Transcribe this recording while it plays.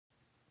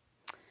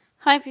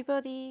Hi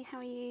everybody, how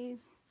are you?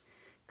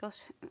 Gosh,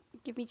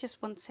 give me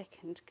just 1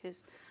 second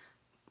because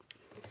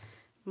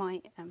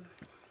my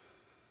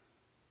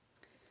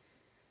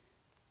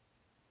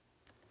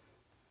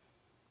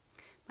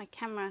my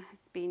camera has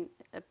been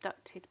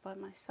abducted by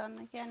my son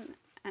again,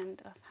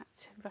 and I've had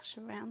to rush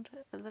around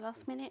at the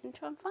last minute and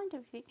try and find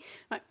everything.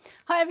 Right,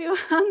 hi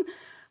everyone,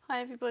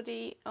 hi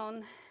everybody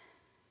on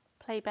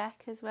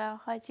playback as well.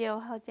 Hi Jill,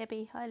 hi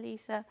Debbie, hi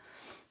Lisa.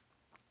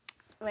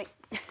 Right,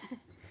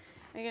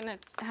 we're going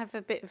to have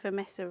a bit of a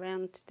mess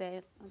around today.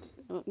 I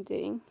don't know what I'm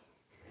doing.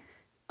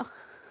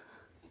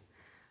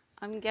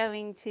 I'm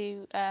going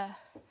to,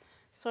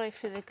 sorry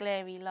for the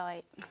glary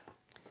light,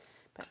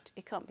 but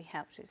it can't be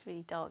helped. It's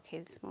really dark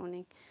here this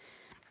morning.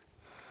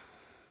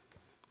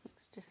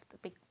 It's just the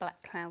big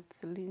black clouds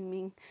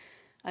looming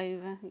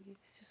over.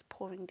 It's just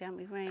pouring down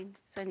with rain.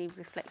 It's only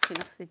reflecting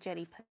off the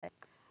jelly plate.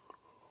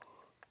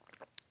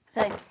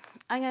 So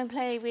I'm going to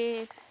play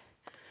with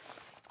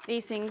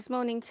these things.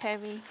 Morning,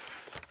 Terry.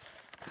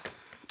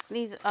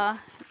 These are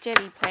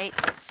jelly plates.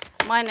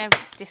 Mine are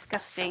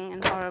disgusting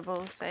and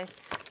horrible, so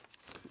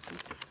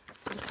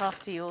look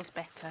after yours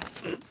better.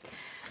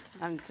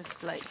 I'm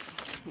just like,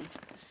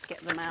 just get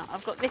them out.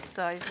 I've got this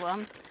size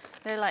one.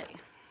 They're like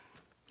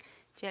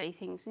jelly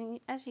things,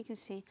 and as you can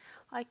see,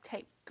 I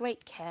take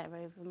great care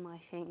over my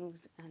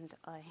things and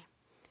I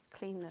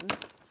clean them.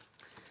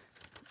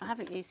 I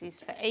haven't used these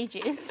for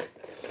ages,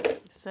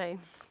 so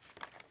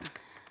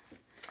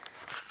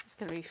this is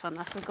going to be fun.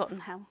 I've forgotten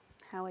how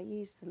I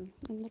used them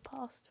in the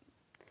past.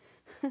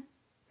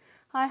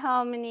 Hi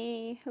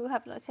Harmony, who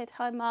haven't I said?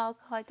 Hi Mark,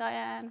 hi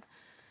Diane,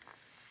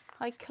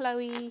 hi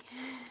Chloe.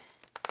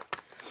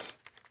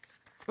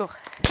 Oh,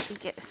 you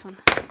get this one.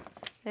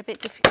 They're a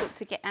bit difficult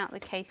to get out the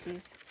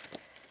cases,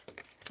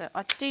 so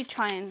I do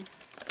try and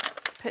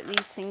put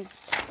these things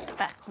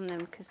back on them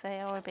because they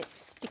are a bit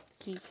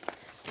sticky.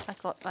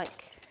 I've got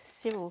like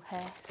Cyril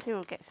hair.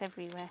 Cyril gets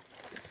everywhere.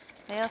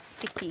 They are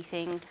sticky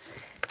things.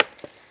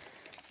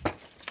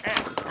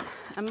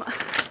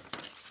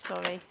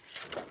 Sorry.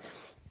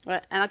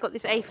 Right, and I've got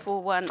this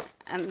A4 one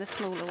and the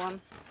smaller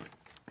one,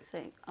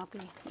 so I'll be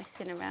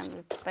messing around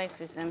with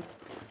both of them.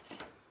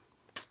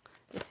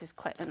 This is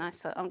quite a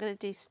nice one. I'm going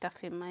to do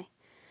stuff in my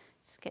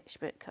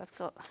sketchbook. I've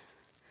got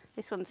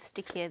this one's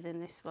stickier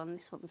than this one.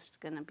 This one's just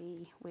going to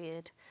be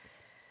weird.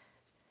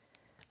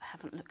 I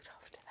haven't looked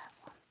after that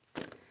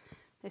one.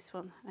 This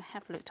one I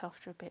have looked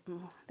after a bit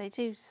more. They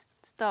do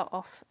start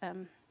off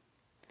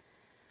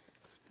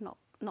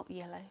not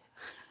yellow.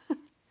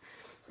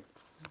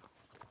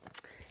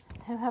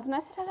 Who haven't I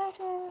said hello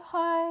to?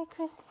 Hi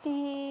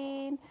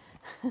Christine.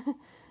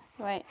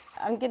 Right,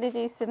 I'm going to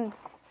do some,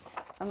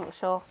 I'm not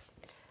sure.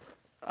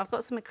 I've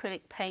got some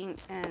acrylic paint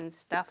and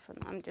stuff, and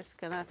I'm just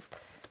going to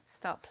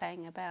start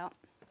playing about.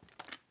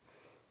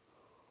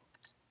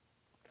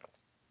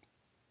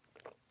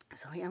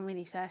 Sorry, I'm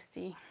really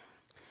thirsty.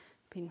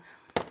 Been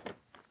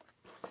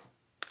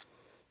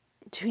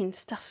doing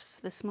stuffs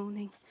this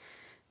morning.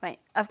 Right,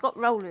 I've got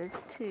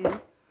rollers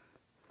too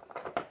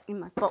in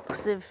my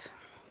box of.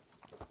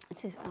 It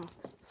says, oh,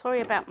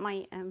 sorry about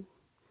my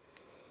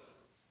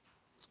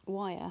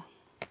wire.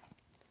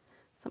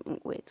 Something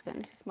weird's going.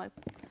 This is my.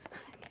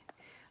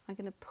 I'm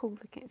going to pull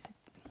the get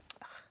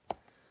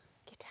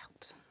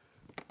out.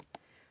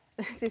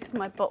 This is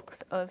my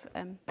box of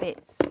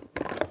bits.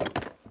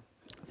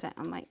 So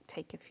I might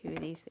take a few of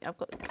these. I've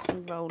got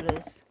some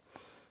rollers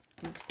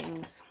and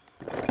things,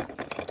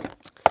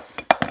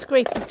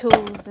 scrapey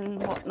tools and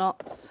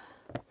whatnots,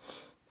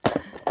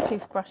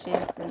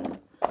 toothbrushes, and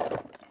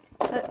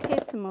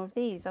here's some more of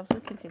these. I was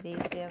looking for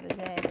these the other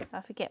day. I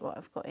forget what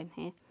I've got in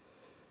here.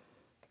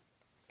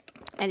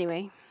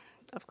 Anyway,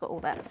 I've got all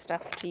that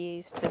stuff to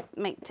use to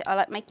make. I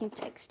like making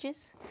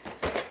textures.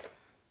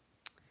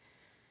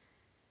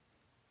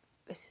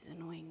 This is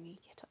annoying me.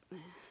 Get up there.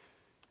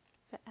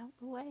 Is that out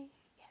the way?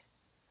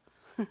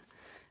 Yes.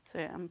 So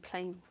I'm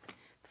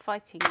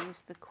fighting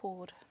with the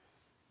cord.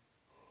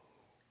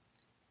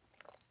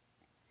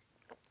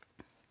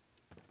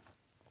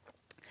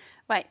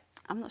 Right,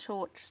 I'm not sure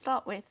what to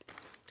start with.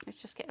 Let's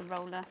just get a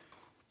roller.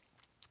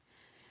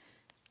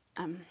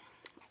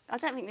 I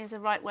don't think there's a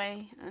right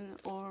way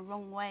or a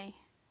wrong way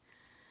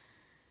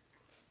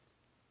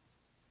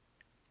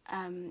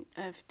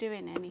of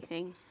doing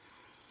anything,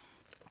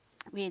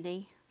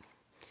 really.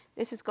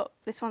 This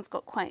one's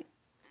got quite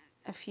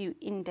a few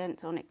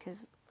indents on it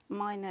because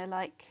mine are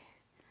like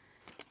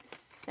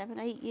 7,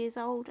 8 years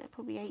old. They're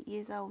probably 8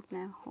 years old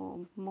now or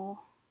more.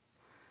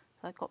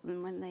 So I got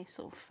them when they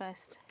sort of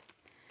first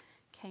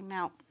came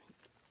out.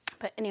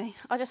 But anyway,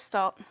 I'll just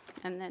start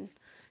and then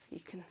you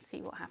can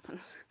see what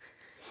happens.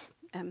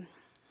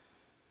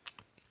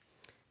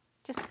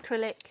 Just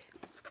acrylic.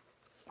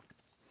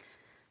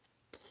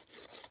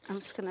 I'm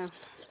just going to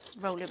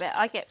roll a bit.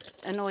 I get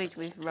annoyed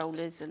with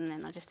rollers and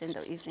then I just end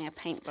up using a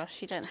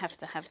paintbrush. You don't have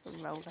to have the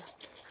roller.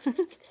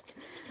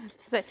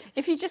 So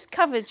if you just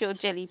covered your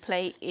jelly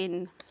plate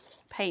in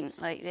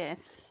paint like this,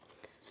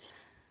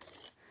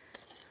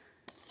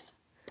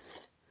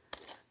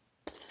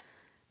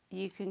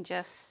 you can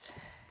just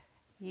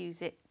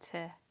use it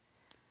to,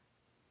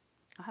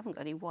 I haven't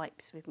got any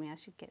wipes with me, I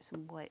should get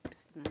some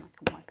wipes and then I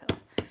can wipe it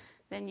off.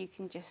 Then you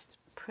can just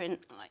print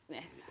like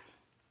this.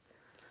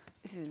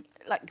 This is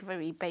like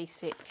very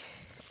basic,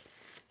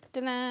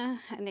 and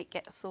it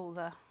gets all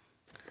the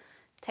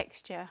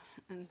texture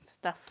and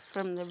stuff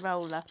from the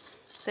roller.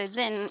 So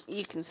then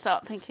you can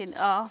start thinking,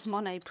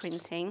 mono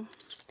printing,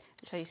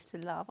 which I used to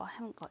love. I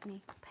haven't got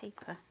any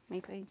paper.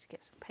 Maybe I need to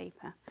get some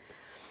paper.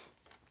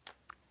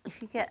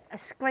 If you get a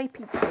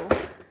scrapey tool,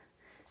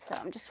 so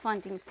I'm just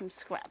finding some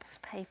scrap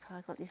paper.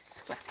 I got this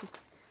scrappy.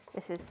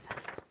 This is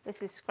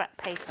scrap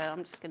paper.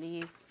 I'm just going to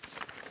use.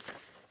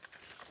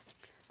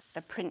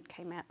 The print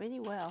came out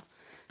really well.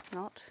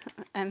 Not.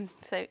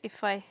 So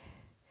if I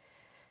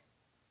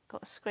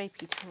got a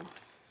scrapey tool,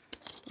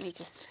 let me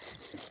just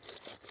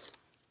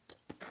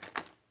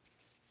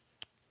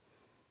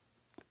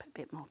put a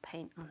bit more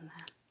paint on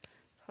there.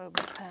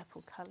 Horrible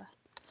purple colour.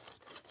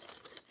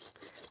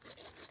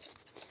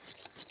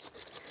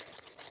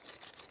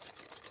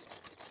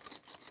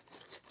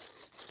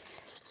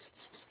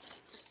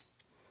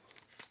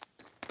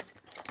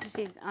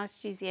 I'll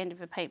just use the end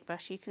of a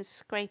paintbrush. You can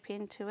scrape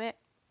into it.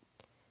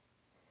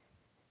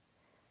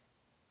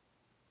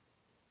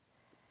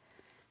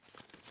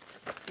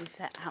 Move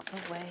that out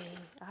the way.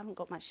 I haven't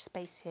got much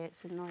space here,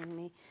 it's annoying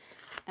me.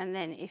 And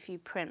then if you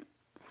print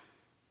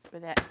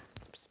with it,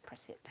 just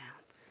press it down.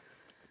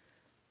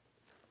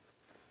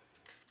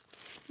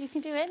 You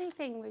can do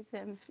anything with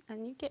them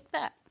and you get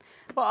that.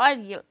 What I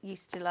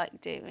used to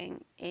like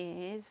doing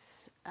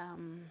is,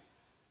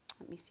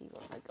 let me see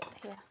what I got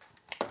here.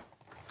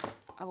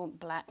 I want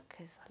black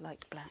because I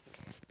like black.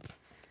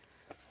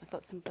 I've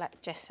got some black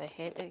gesso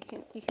here.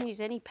 You can use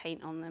any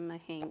paint on them, I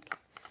think.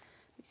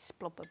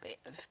 Splop a bit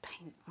of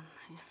paint on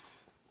there.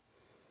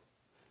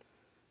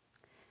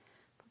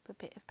 Pop a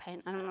bit of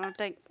paint, and I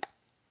don't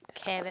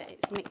care that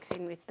it's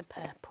mixing with the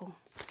purple.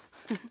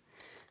 And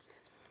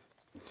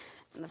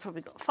I've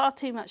probably got far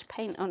too much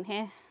paint on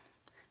here.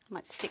 I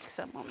might stick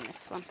some on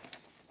this one.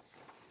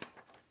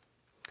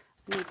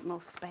 I need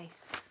more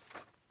space.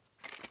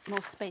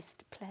 More space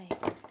to play.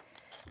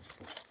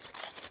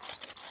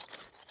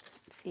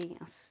 See,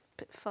 I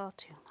put far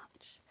too much.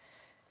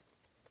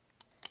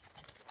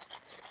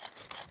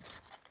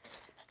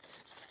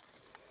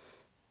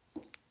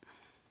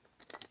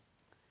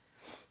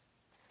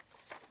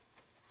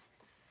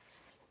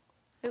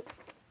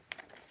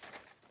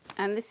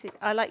 And this is,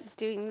 I like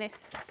doing this,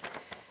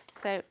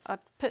 so I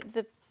put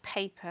the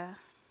paper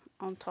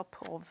on top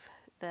of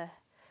the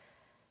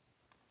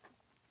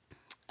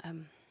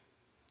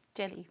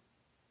jelly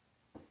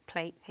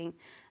plate thing,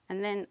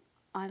 and then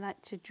I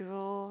like to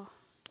draw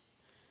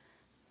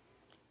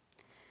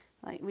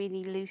like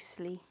really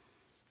loosely,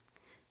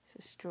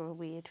 just draw a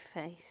weird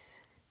face.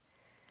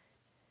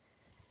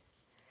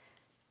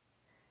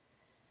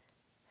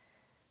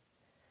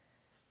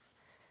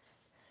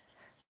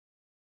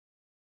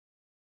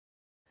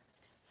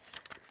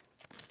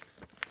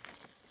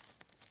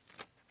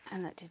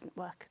 And that didn't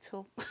work at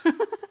all.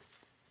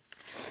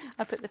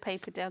 I put the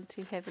paper down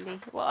too heavily.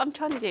 What I'm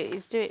trying to do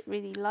is do it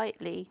really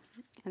lightly,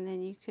 and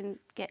then you can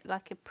get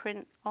like a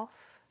print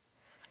off.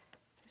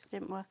 Just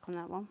didn't work on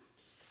that one.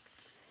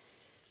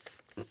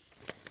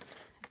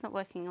 It's not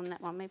working on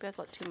that one. Maybe I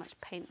got too much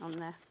paint on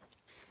there.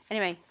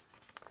 Anyway,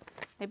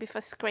 maybe if I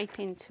scrape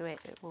into it,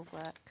 it will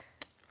work.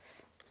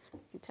 You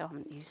can tell I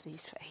haven't used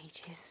these for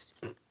ages.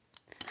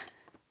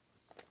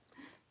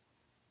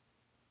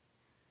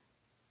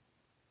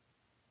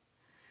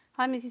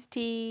 Hi, Mrs.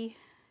 T.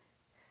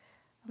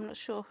 I'm not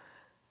sure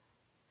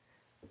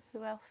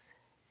who else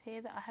is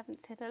here that I haven't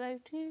said hello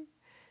to.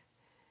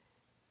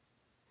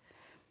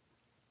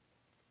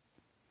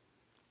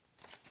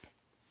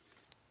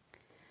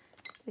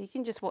 So you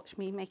can just watch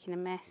me making a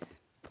mess.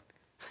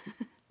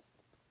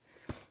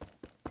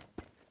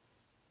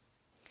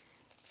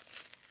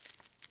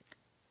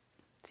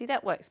 See,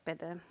 that works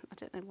better. I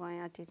don't know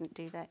why I didn't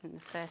do that in the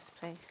first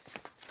place.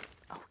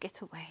 Oh,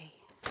 get away.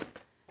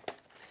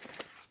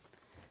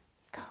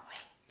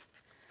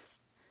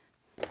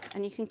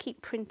 And you can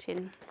keep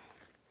printing.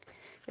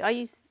 I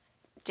use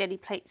jelly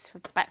plates for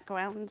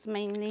backgrounds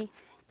mainly,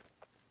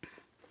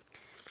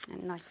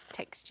 and nice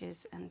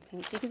textures and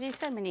things. You can do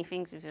so many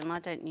things with them. I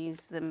don't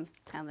use them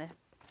how they're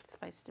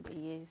supposed to be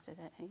used, I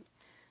don't think.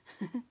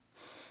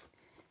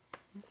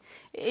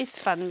 It is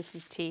fun,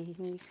 Mrs. T.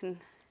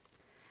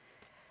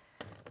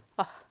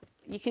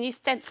 You can use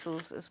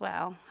stencils as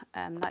well,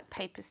 like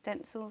paper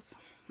stencils.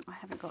 I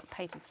haven't got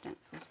paper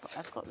stencils, but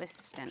I've got this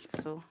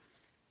stencil.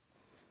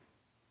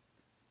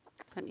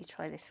 Let me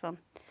try this one.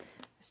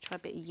 Let's try a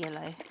bit of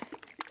yellow.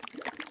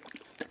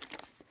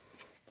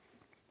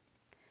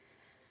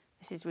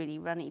 This is really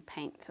runny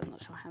paint, so I'm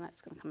not sure how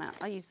that's going to come out.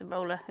 I use the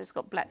roller. It's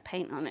got black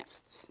paint on it.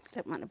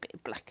 Don't mind a bit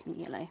of black and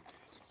yellow.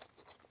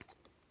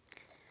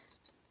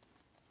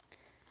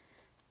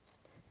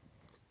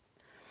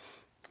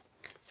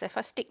 So if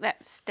I stick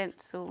that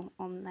stencil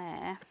on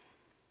there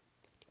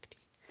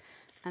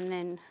and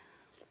then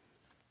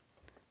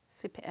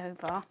zip it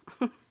over.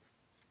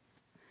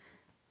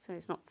 So so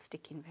it's not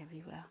sticking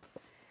very well.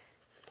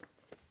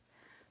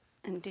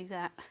 And do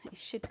that, it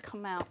should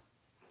come out.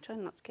 Try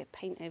not to get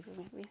paint over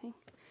everything.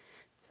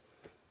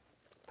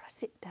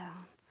 Press it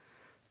down.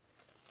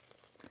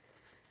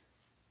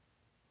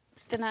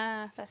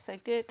 Ta-da, that's so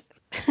good.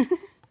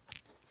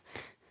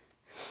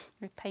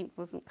 The paint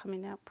wasn't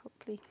coming out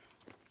properly.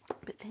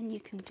 But then you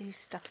can do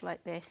stuff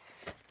like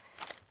this.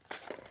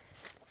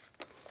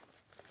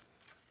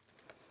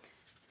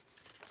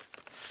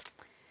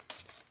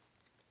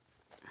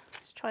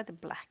 Let's try the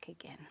black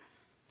again.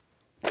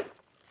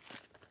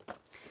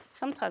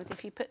 Sometimes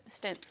if you put the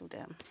stencil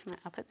down,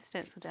 I'll put the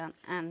stencil down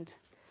and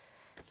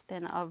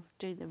then I'll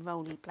do the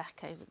rolly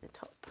black over the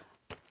top.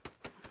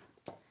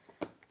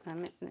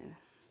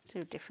 It's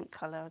a different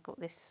colour. I've got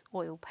this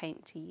oil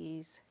paint to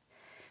use,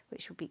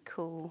 which will be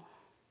cool.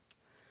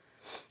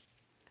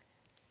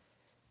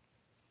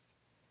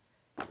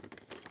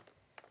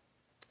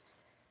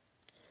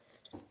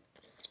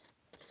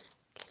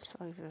 Get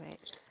over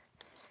it.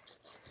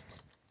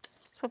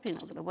 It's probably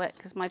not going to work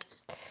because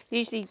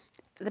usually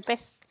the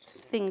best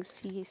things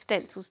to use,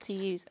 stencils to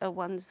use, are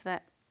ones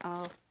that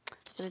are, I'm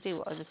going to do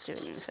what I was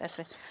doing in the first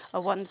place,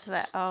 are ones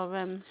that are,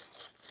 what do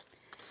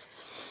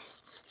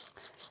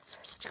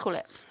you call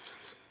it,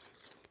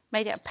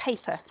 made out of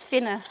paper,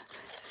 thinner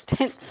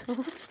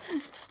stencils.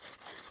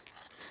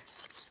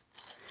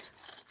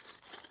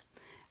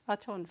 I'll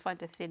try and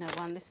find a thinner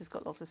one. This has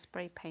got lots of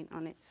spray paint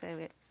on it, so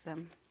it's, I'll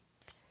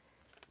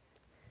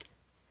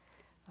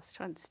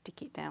try and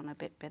stick it down a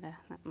bit better,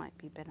 that might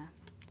be better.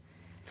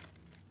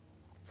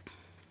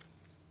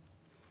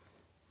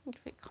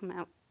 If it come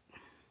out.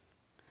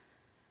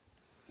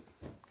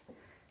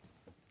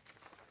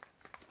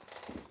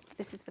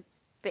 This is the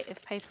bit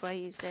of paper I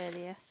used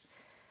earlier.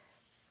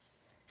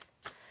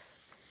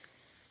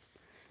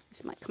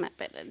 This might come out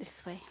better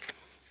this way.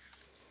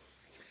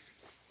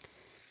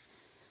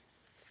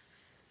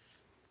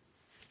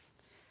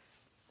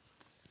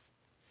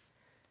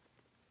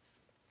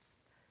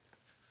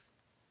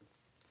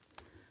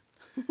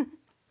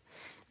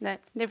 No,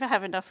 never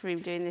have enough room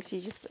doing this. You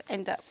just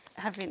end up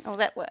having, oh,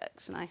 that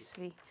works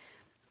nicely.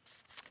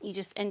 You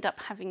just end up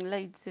having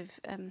loads of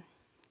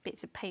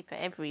bits of paper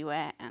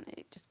everywhere, and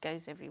it just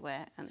goes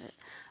everywhere, and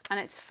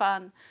it's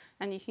fun,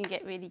 and you can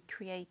get really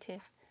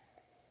creative.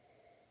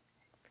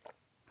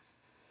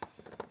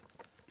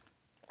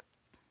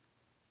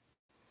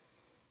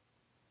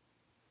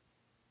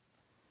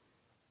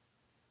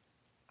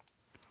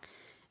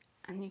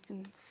 And you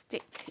can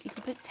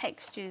put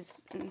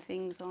textures and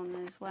things on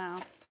as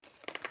well.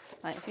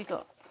 Like if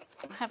I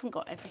haven't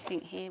got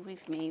everything here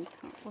with me.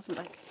 It wasn't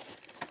like,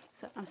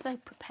 so I'm so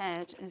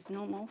prepared as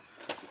normal.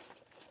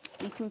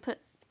 You can put,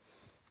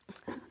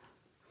 let's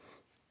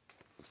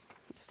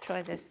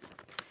try this.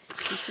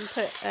 You can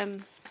put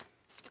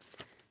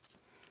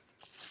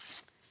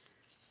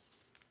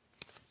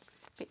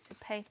bits of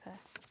paper.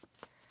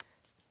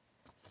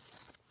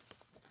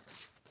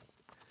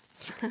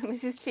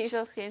 Mrs. T's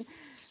asking,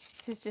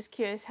 she's just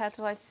curious, how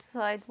do I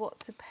decide what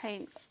to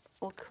paint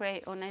or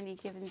create on any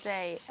given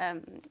day? I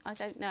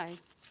don't know.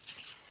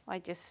 I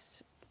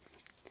just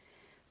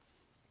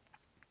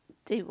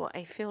do what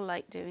I feel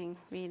like doing,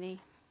 really.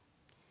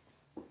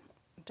 I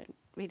don't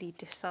really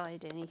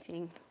decide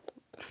anything.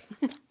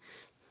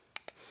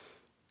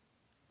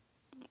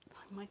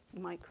 My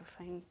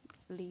microphone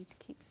lead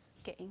keeps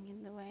getting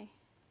in the way.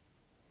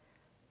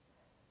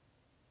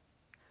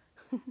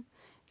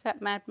 Is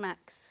that Mad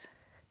Max?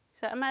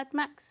 Is that a Mad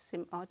Max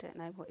sim? I don't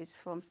know what it's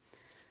from.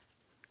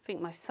 I think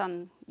my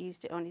son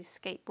used it on his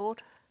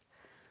skateboard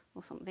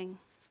or something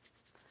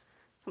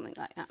like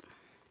that.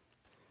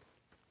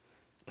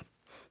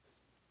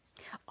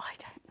 I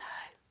don't know.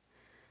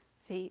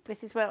 See,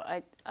 this is where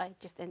I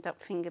just end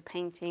up finger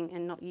painting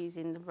and not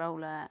using the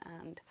roller,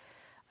 and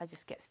I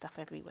just get stuff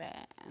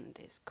everywhere, and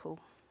it's cool,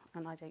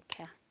 and I don't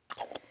care.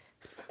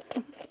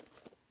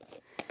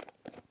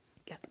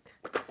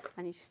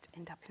 And you just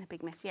end up in a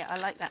big mess. Yeah, I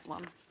like that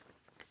one.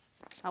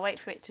 I'll wait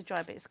for it to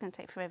dry, but it's going to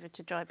take forever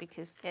to dry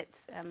because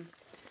it's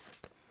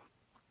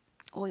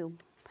oil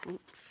paint.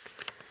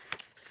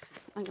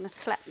 I'm going to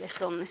slap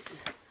this on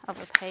this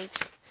other page.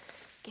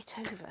 Get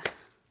over.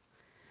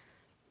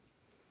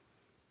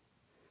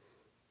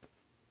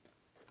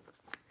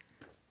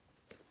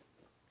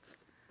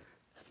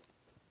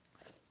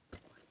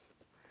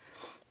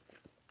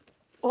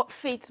 What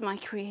feeds my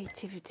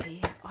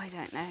creativity? I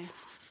don't know.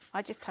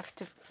 I just have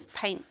to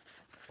paint,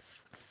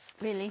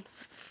 really.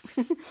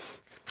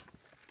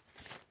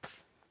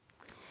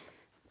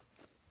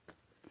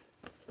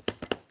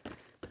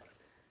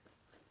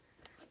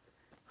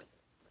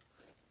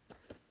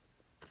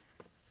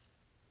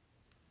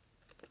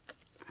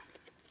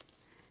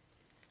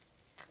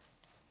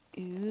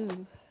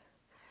 Ooh,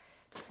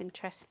 it's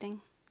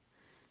interesting.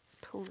 Let's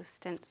pull the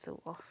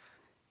stencil off.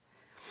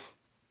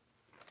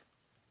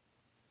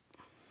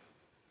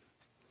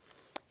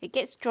 It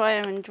gets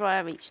drier and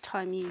drier each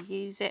time you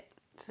use it,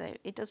 so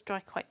it does dry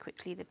quite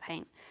quickly, the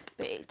paint,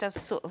 but it does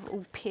sort of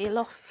all peel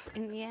off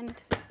in the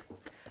end.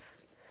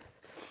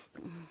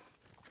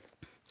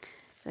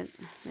 So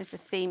There's a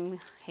theme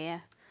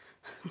here.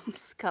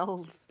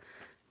 Skulls.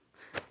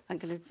 I'm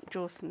going to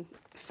draw some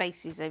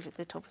faces over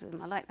the top of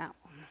them. I like that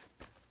one.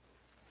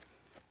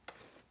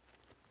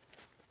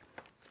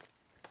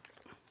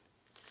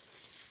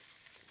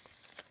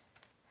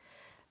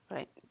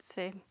 Right,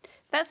 so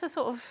that's the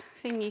sort of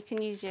thing you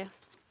can use your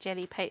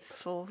jelly paper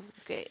for.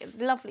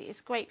 Lovely,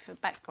 it's great for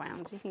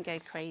backgrounds. You can go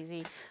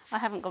crazy. I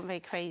haven't gone very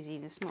crazy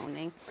this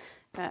morning,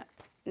 but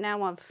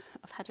now I've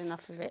had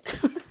enough of it.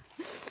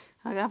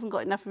 I haven't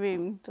got enough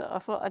room, but I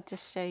thought I'd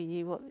just show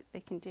you what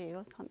they can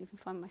do. I can't even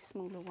find my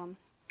smaller one.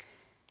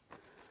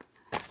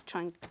 Let's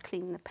try and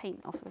clean the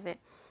paint off of it.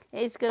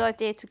 It is a good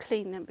idea to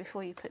clean them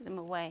before you put them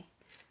away.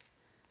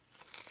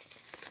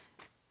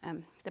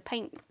 The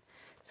paint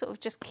sort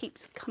of just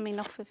keeps coming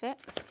off of it.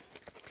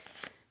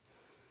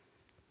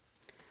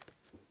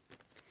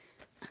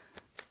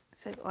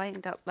 So I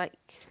end up like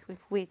with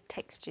weird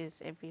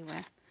textures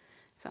everywhere.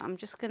 So I'm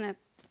just going to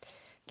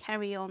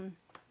carry on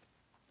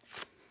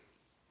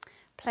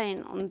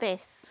playing on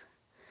this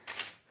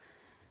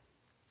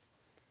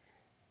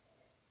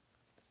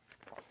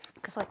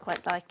because I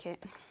quite like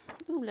it.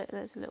 Oh look,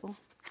 there's a little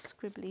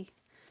scribbly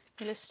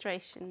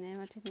illustration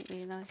there, I didn't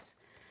realise.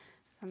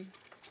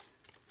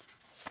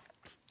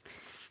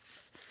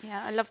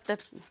 Yeah, I love the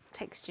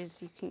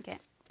textures you can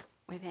get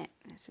with it,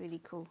 it's really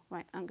cool.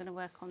 Right, I'm going to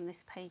work on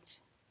this page.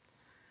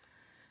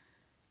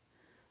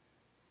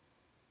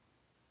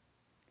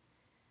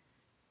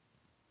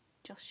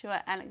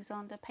 Joshua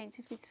Alexander paints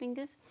with his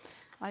fingers.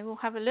 I will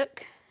have a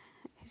look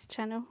at his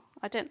channel.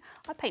 I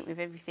paint with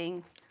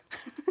everything.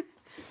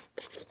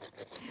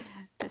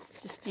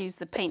 Let's just use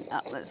the paint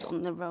up that's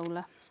on the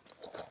roller.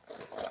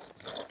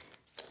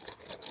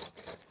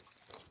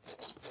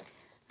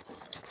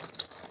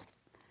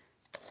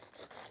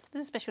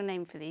 There's a special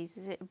name for these.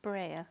 Is it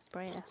Brea?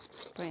 Brea? I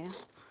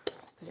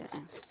don't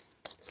know.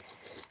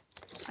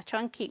 I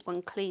try and keep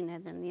one cleaner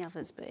than the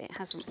others, but it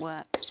hasn't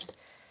worked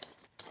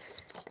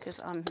because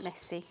I'm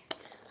messy.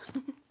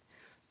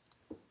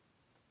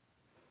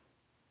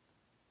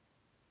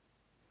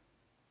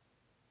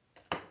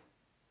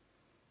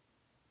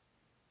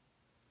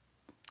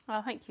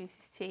 Oh, thank you,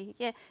 Mrs. T.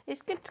 Yeah,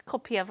 it's good to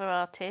copy other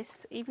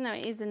artists, even though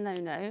it is a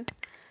no-no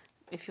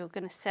if you're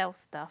going to sell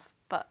stuff.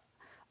 But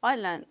I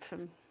learnt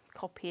from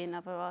copying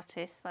other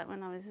artists. Like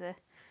when I was a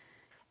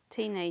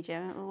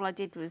teenager, all I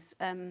did was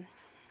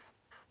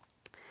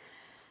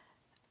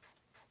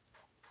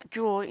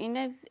draw, you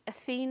know,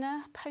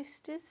 Athena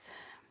posters.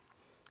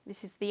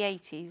 This is the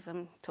 80s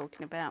I'm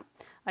talking about.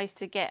 I used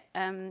to get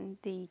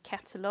the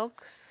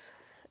catalogues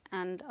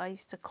and I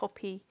used to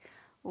copy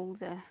all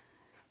the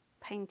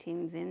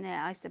paintings in there.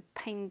 I used to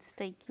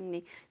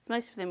painstakingly,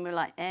 most of them were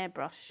like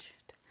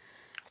airbrushed,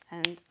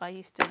 and I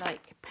used to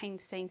like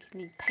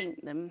painstakingly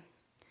paint them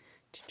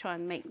to try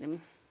and make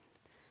them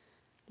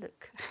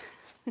look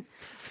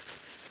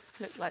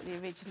look like the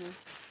originals.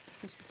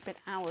 I used to spend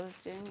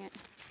hours doing it.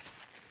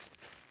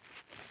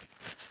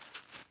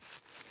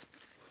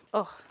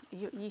 Oh,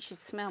 you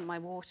should smell my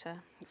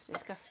water. It's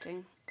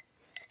disgusting.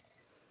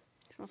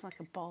 It smells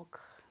like a bog.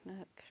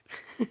 Look.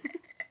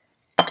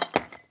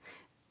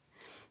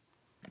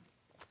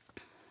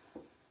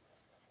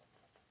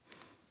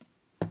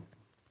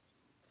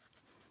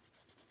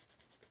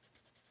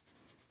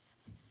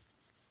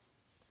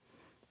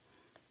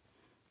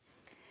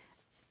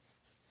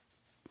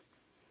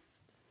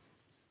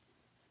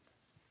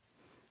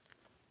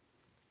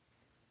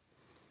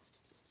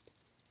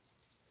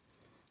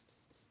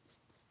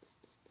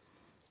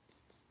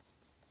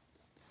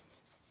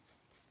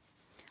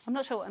 I'm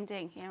not sure what I'm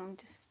doing here, I'm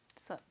just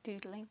sort of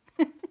doodling.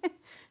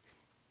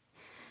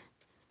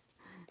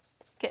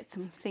 Get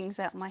some things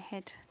out of my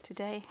head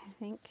today, I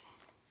think.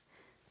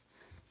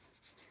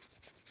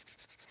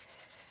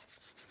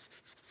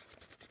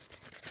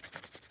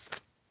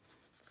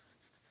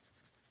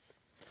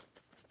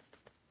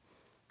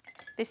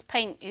 This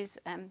paint is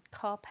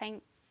car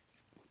paint.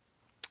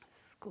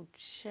 It's called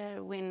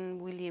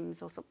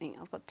Sherwin-Williams or something.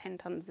 I've got 10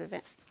 tons of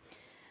it.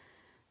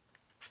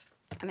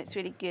 And it's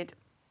really good.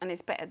 And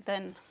it's better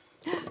than,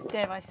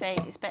 dare I say,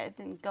 it's better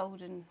than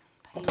golden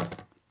paint.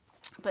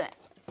 But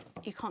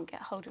you can't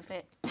get hold of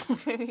it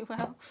very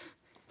well.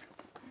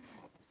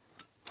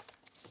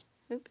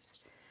 Oops.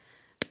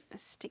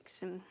 Let's stick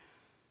some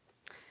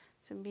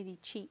really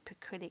cheap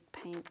acrylic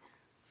paint.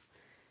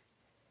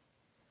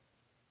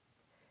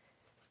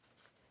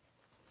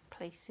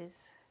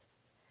 Places.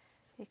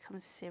 Here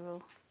comes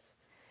Cyril.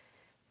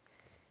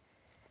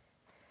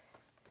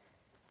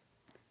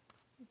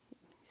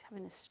 He's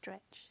having a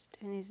stretch,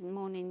 doing his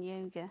morning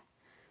yoga.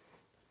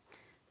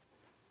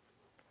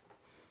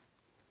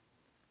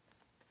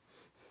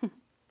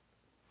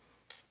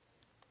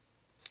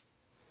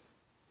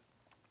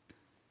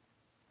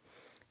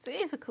 So it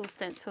is a cool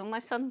stencil. My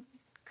son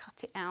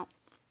cut it out.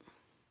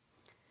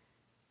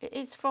 It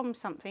is from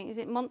something. Is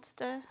it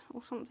Monster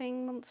or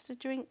something? Monster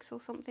Drinks or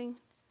something?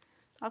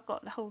 I've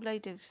got a whole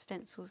load of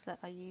stencils that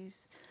I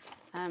use.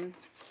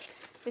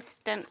 This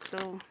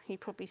stencil you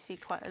probably see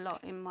quite a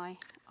lot in my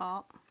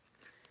art.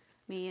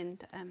 Me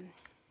and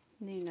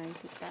Nuno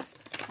did that.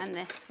 And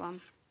this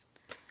one.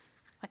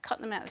 I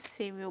cut them out of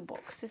cereal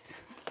boxes.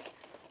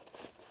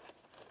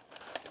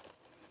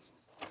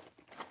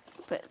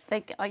 But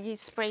I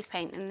use spray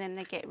paint and then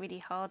they get really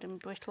hard and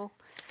brittle.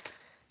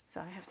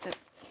 So I have to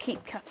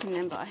keep cutting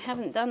them, but I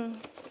haven't done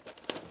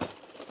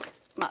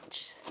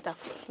much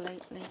stuff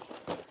lately.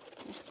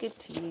 It's good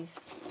to use.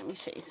 Let me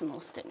show you some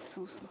more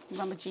stencils.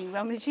 Rummagey,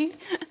 rummagey.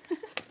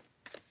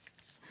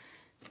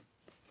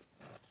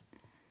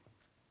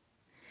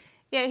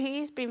 Yeah,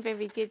 he's been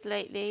very good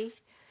lately.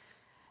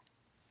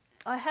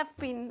 I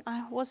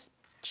was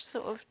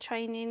sort of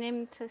training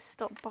him to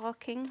stop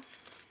barking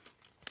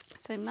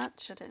so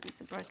much. I don't know,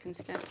 it's a broken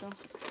stencil.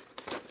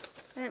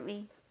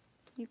 Apparently,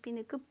 you've been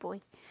a good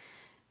boy.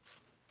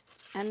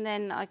 And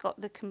then I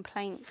got the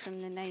complaint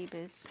from the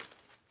neighbours.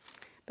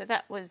 But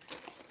that was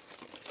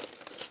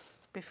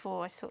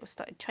before I sort of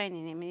started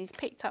training him, and he's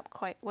picked up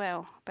quite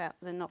well about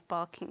the not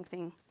barking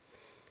thing.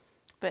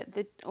 But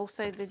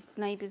also the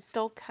neighbour's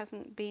dog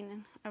hasn't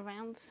been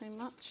around so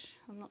much.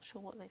 I'm not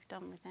sure what they've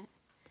done with it.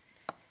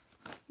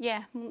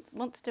 Yeah,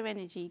 Monster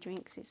Energy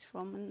drinks it's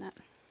from, and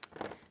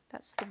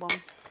that's the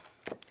one.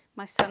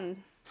 My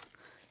son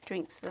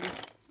drinks them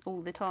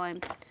all the time.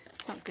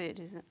 It's not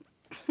good, is it?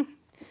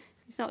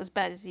 It's not as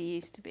bad as he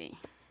used to be.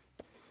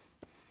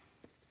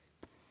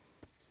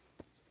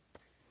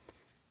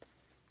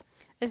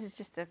 This is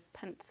just a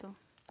pencil.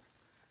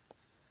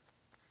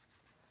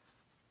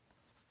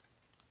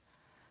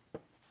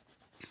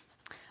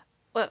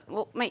 Well,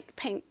 what makes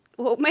paint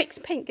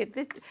good?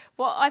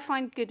 What I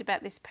find good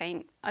about this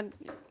paint,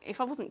 if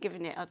I wasn't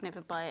given it, I'd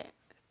never buy it.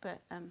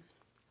 But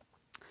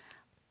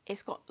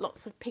it's got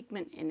lots of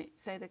pigment in it,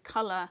 so the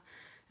colour,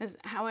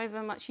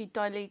 however much you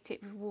dilute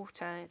it with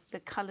water, the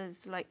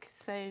colour's like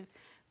so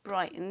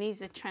bright. And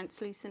these are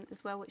translucent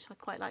as well, which I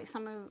quite like.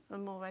 Some are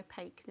more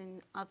opaque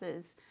than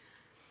others,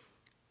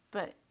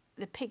 but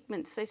the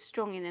pigment's so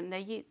strong in them.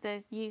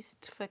 They're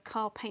used for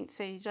car paint,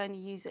 so you'd only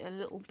use it a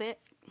little bit.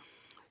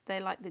 They're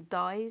like the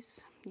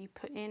dyes you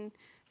put in.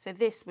 So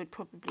this would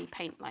probably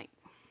paint like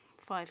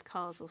 5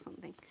 cars or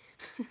something.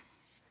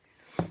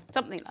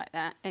 Something like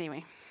that.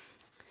 Anyway.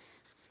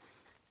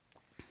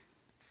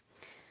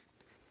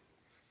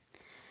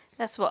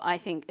 That's what I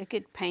think a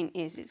good paint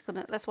is.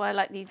 That's why I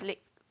like these. I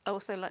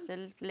also like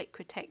the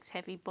Liquitex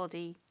heavy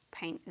body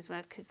paint as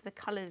well, because the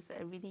colours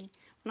are really.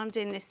 When I'm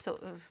doing this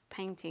sort of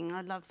painting,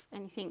 I love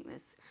anything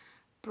that's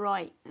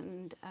bright,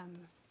 and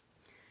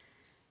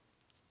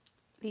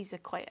these are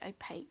quite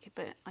opaque,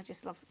 but I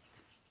just love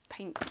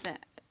paints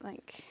that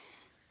like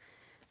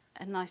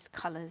are nice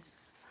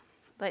colours.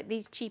 Like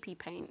these cheapy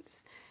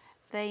paints,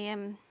 they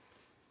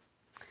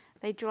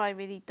dry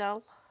really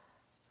dull.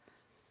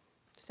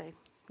 So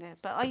yeah,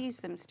 but I use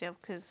them still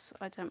because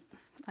I don't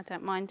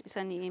mind. It's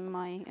only in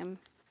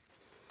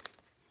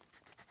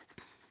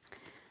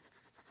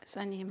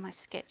my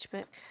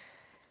sketchbook,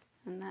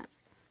 and that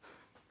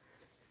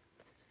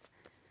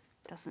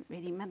doesn't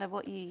really matter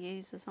what you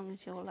use as long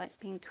as you're like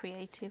being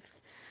creative.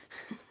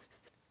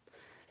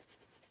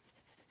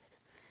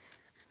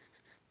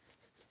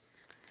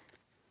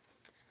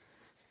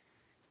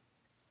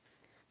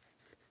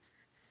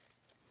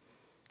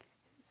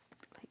 It's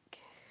like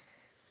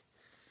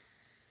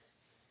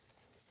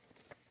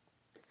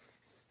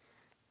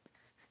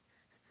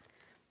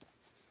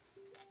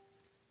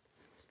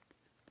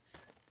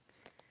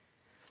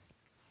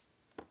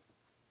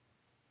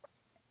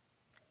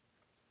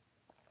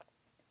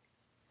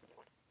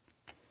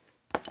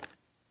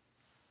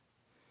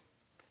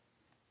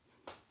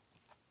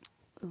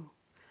ooh.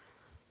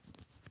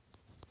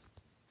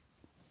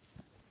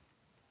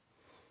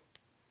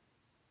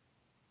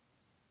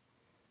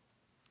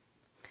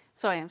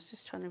 Sorry, I was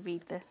just trying to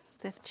read the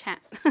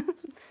chat.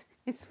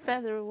 It's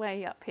further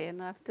away up here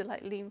and I have to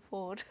like lean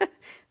forward.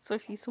 So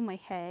if you saw my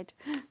head,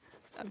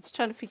 I'm just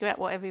trying to figure out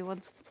what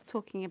everyone's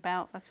talking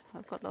about.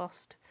 I've got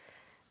lost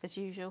as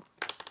usual.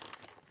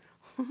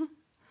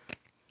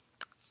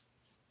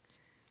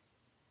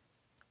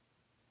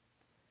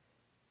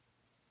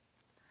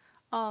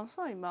 Oh,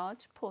 sorry,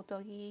 Marge. Poor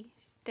doggy.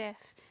 She's deaf.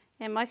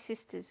 Yeah, my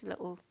sister's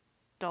little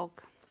dog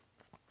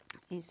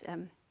is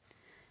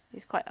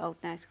he's quite old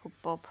now. He's called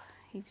Bob.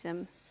 He's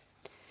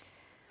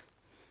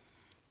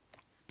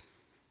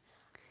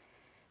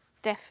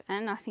deaf,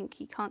 and I think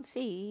he can't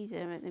see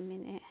either at the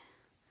minute.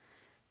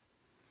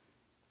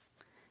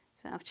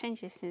 So I've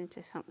changed this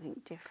into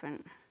something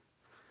different.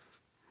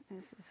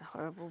 This is a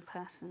horrible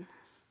person.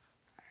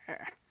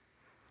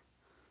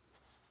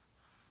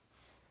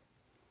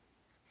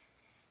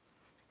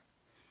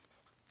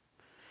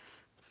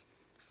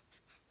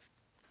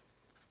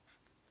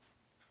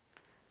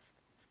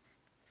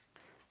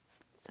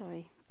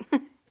 Sorry.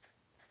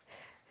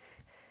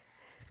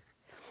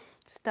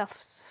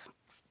 Stuffs.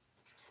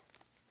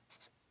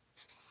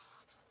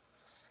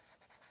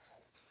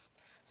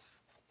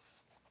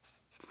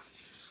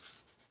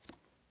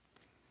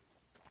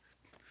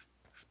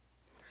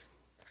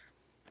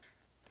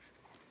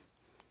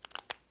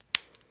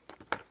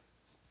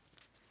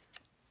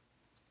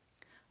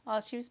 Oh,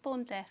 she was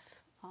born deaf.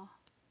 Oh,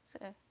 so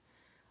I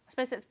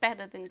suppose that's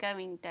better than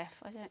going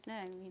deaf. I don't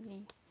know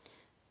really.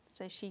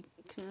 So she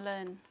can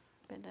learn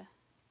better.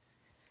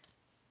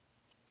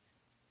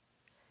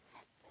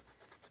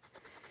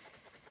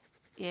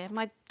 Yeah,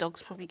 my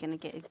dog's probably going to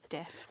get a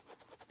deaf.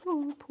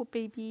 Oh, poor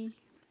baby.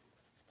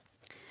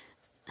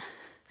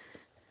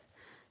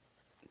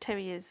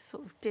 Terriers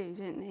sort of do,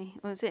 don't they?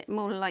 Or is it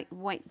more like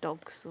white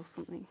dogs or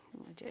something?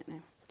 Oh, I don't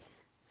know.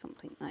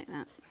 Something like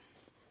that.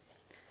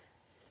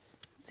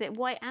 Is it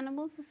white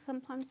animals are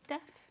sometimes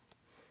deaf?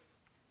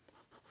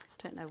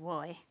 Don't know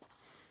why.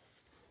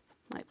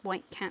 Like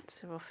white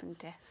cats are often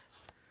deaf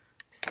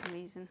for some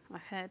reason,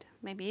 I've heard.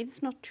 Maybe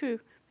it's not true.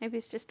 Maybe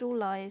it's just all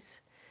lies.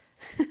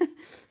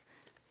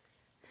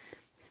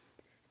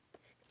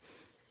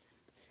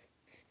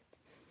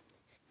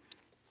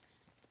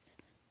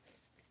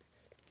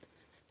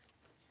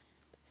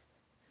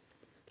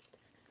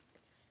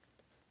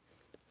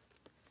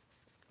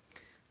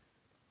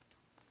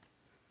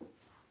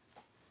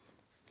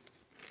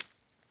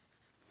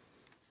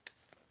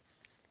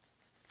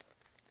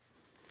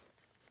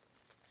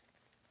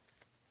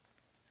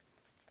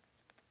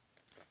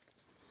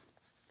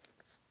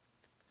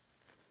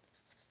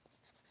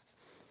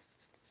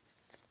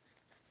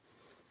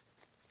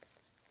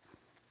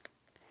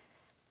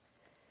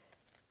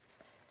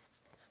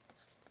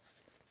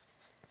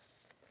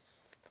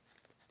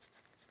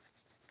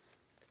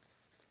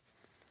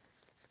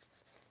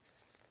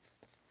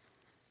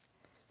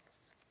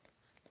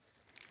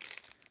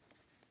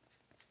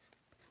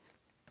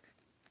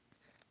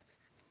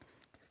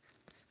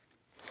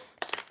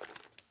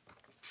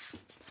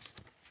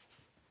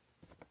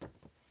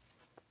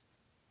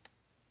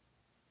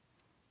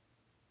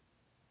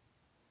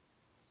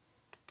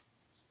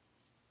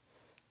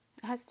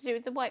 It has to do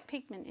with the white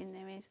pigment in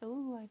their ears.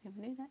 Oh, I never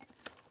knew that.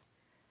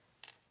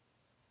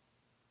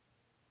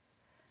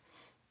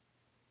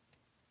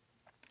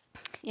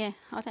 Yeah,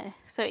 I don't know.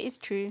 So it is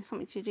true,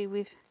 something to do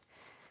with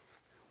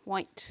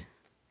white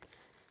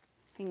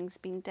things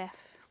being deaf,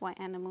 white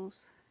animals.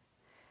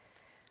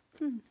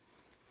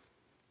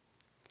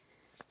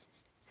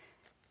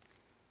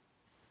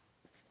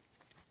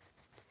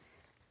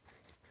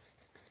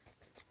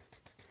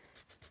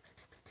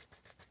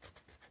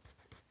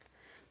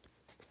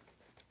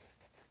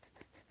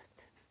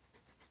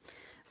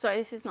 Sorry,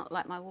 this is not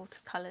like my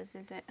watercolours,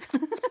 is it?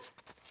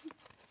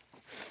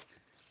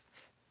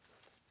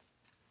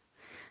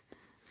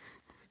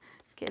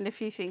 Getting a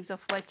few things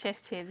off my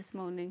chest here this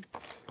morning.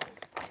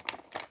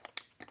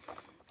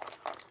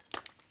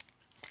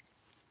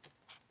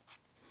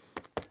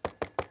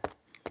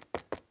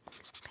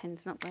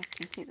 Pen's not working.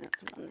 I think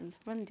that's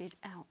runded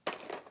out.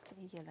 Let's get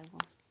a yellow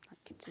one.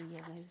 Like it's a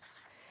yellows.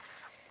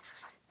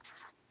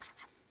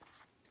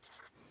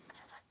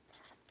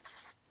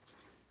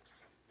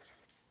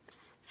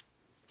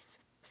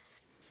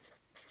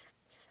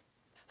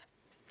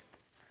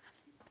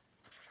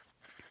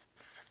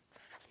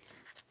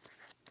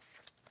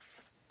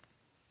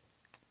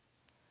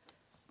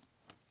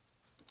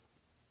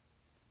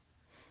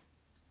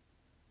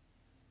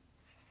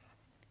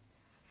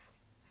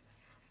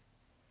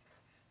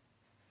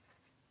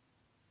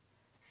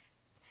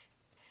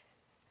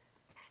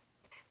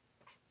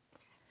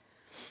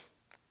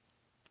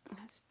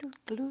 Let's do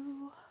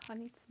blue. I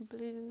need some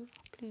blue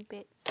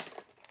bits.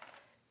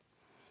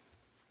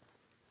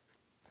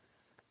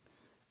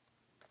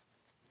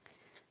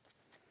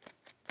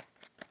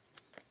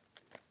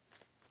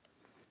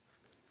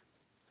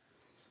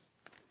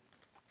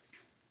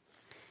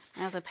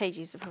 Now the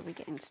pages are probably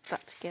getting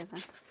stuck together.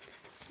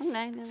 Oh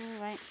no, they're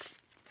all right.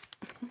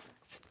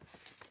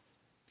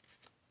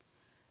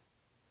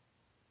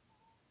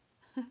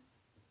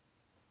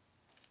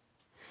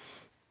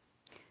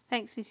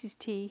 Thanks, Mrs.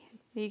 T.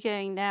 Are you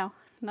going now?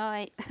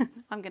 Night.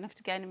 I'm going to have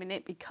to go in a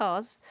minute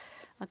because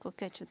I've got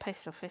to go to the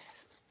post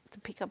office to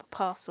pick up a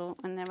parcel,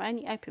 and they're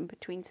only open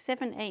between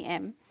 7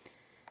 a.m.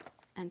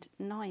 and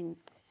 9.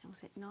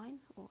 Was it 9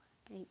 or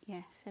 8?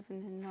 Yeah, 7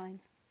 and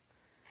 9.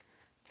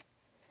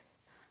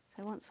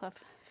 So once I've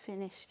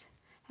finished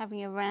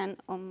having a rant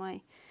on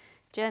my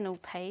journal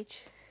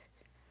page,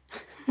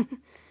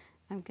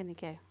 I'm going to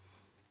go.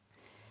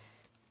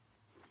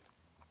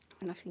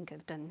 And I think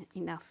I've done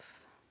enough.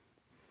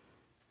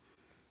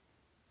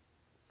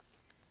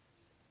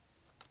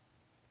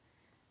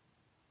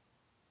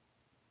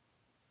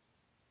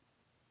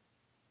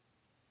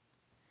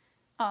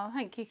 Oh,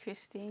 thank you,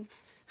 Christine.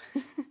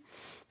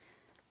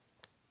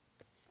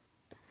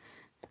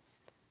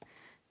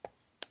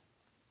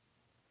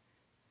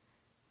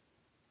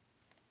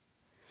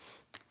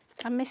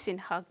 I'm missing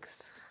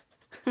hugs.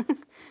 I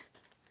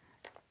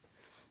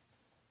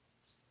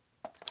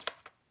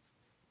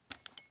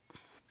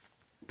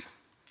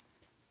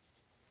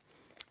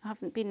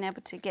haven't been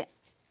able to get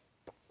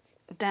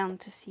down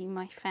to see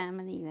my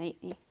family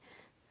lately,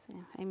 so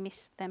I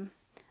miss them.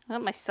 I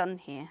got my son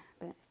here,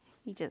 but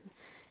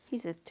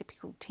he's a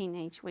typical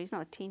teenager. Well, he's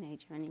not a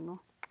teenager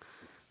anymore.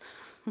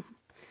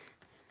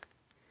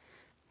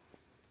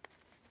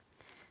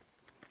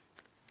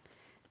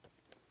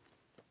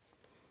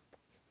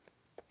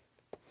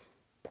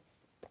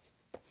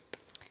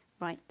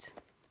 Right,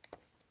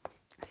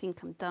 I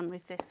think I'm done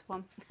with this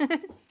one.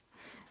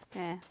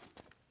 Yeah.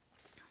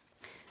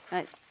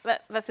 Right,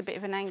 that's a bit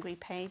of an angry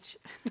page.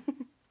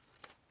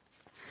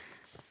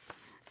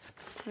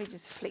 We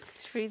just flick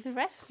through the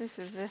rest.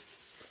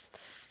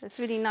 It's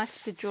really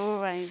nice to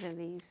draw over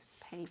these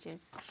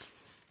pages.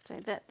 So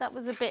that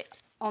was a bit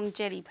on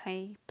jelly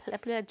plate.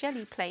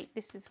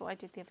 This is what I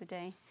did the other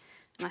day,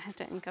 and I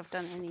don't think I've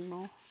done it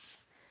anymore.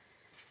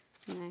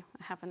 No,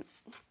 I haven't.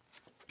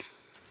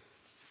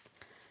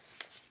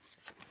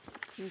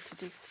 I need to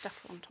do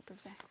stuff on top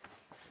of this.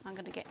 I'm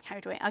going to get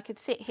carried away. I could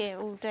sit here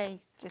all day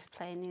just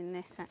playing in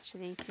this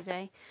actually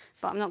today,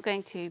 but I'm not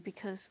going to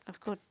because I've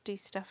got to do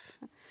stuff.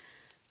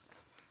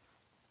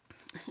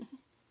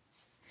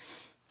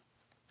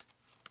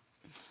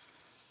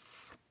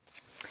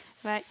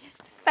 Right,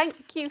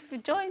 thank you for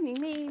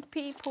joining me,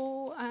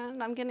 people,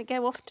 and I'm going to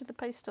go off to the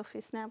post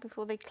office now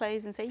before they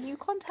close and say you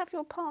can't have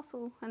your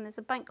parcel, and there's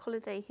a bank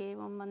holiday here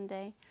on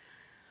Monday.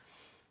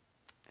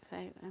 So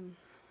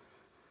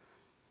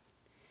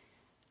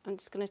I'm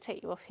just going to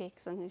take you off here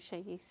because I'm going to show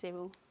you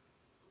Cyril.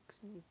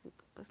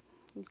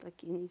 He's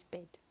like in his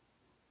bed.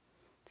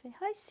 Say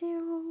hi,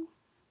 Cyril.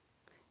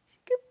 He's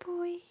a good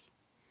boy.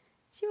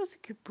 Cyril's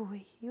a good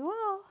boy. You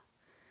are.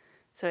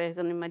 Sorry, I've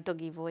gone in my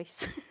doggy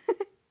voice.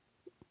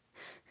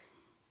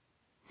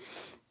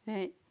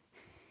 Right.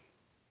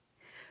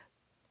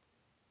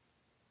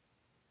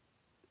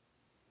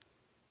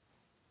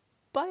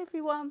 Bye,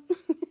 everyone.